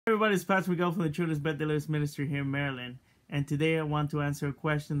Everybody, it's Pastor Miguel from the Children's Bed Deliverance Ministry here in Maryland. And today I want to answer a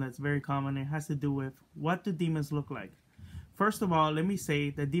question that's very common. It has to do with, what do demons look like? First of all, let me say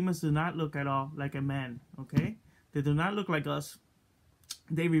that demons do not look at all like a man, okay? They do not look like us.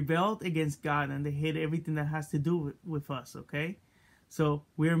 They rebelled against God and they hate everything that has to do with us, okay? So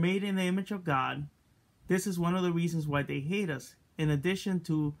we are made in the image of God. This is one of the reasons why they hate us, in addition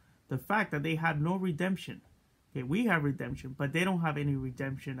to the fact that they have no redemption. Okay, we have redemption, but they don't have any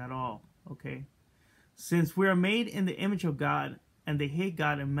redemption at all, okay? Since we are made in the image of God and they hate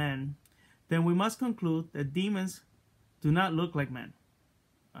God and men, then we must conclude that demons do not look like men,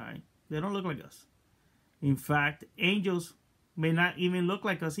 all right? They don't look like us. In fact, angels may not even look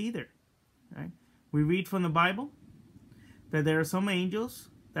like us either, right? We read from the Bible that there are some angels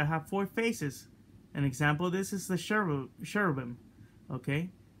that have 4 faces. An example of this is the cherubim, okay?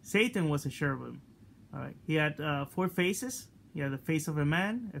 Satan was a cherubim. All right, he had 4 faces. He had the face of a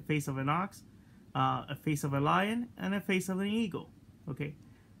man, a face of an ox, a face of a lion, and a face of an eagle. Okay,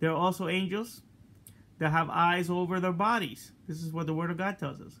 there are also angels that have eyes over their bodies. This is what the Word of God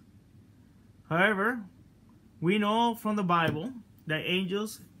tells us. However, we know from the Bible that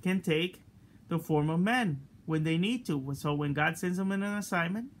angels can take the form of men when they need to. So when God sends them in an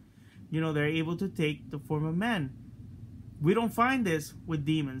assignment, they're able to take the form of men. We don't find this with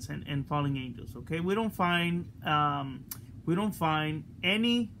demons and fallen angels, okay? We don't find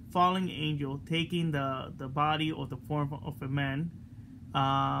any fallen angel taking the body or the form of a man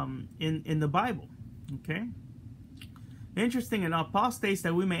in the Bible, okay? Interesting enough, Paul states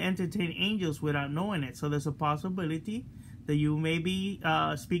that we may entertain angels without knowing it. So there's a possibility that you may be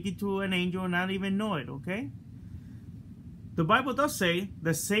speaking to an angel and not even know it, okay? The Bible does say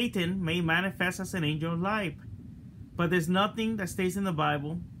that Satan may manifest as an angel of light. But there's nothing that states in the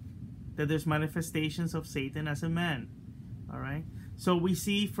Bible that there's manifestations of Satan as a man. All right. So we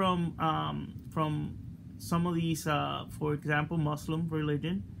see from some of these, for example, Muslim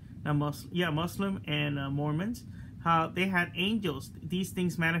religion, Muslim and Mormons, how they had angels. These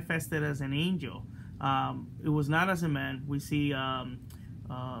things manifested as an angel. It was not as a man. We see,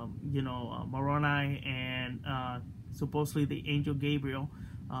 Moroni and supposedly the angel Gabriel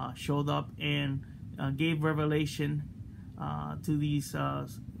showed up and gave revelation to these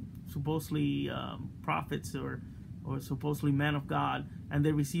supposedly prophets or supposedly men of God, and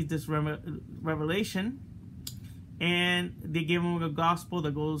they received this revelation, and they gave them a gospel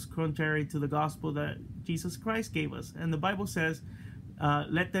that goes contrary to the gospel that Jesus Christ gave us. And the Bible says,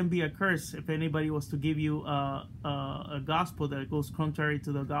 let them be accursed if anybody was to give you a gospel that goes contrary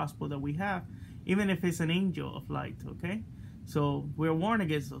to the gospel that we have, even if it's an angel of light, okay? So we're warned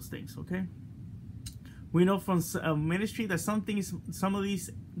against those things, okay? We know from ministry that some of these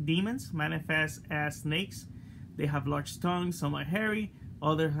demons manifest as snakes. They have large tongues, some are hairy,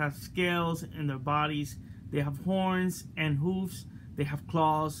 others have scales in their bodies. They have horns and hooves. They have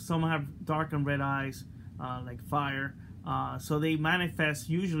claws. Some have dark and red eyes, like fire. So they manifest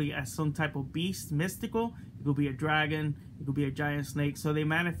usually as some type of beast, mystical. It could be a dragon. It could be a giant snake. So they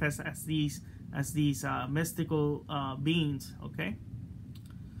manifest as these mystical beings. Okay.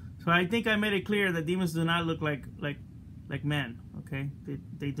 So I think I made it clear that demons do not look like men, okay?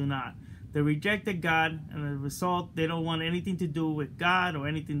 They do not. They rejected God, and as a result, they don't want anything to do with God or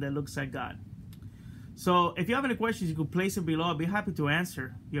anything that looks like God. So if you have any questions, you can place it below. I'll be happy to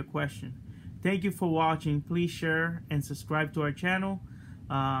answer your question. Thank you for watching. Please share and subscribe to our channel.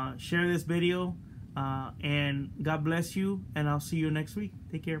 Share this video, and God bless you, and I'll see you next week.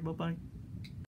 Take care. Bye-bye.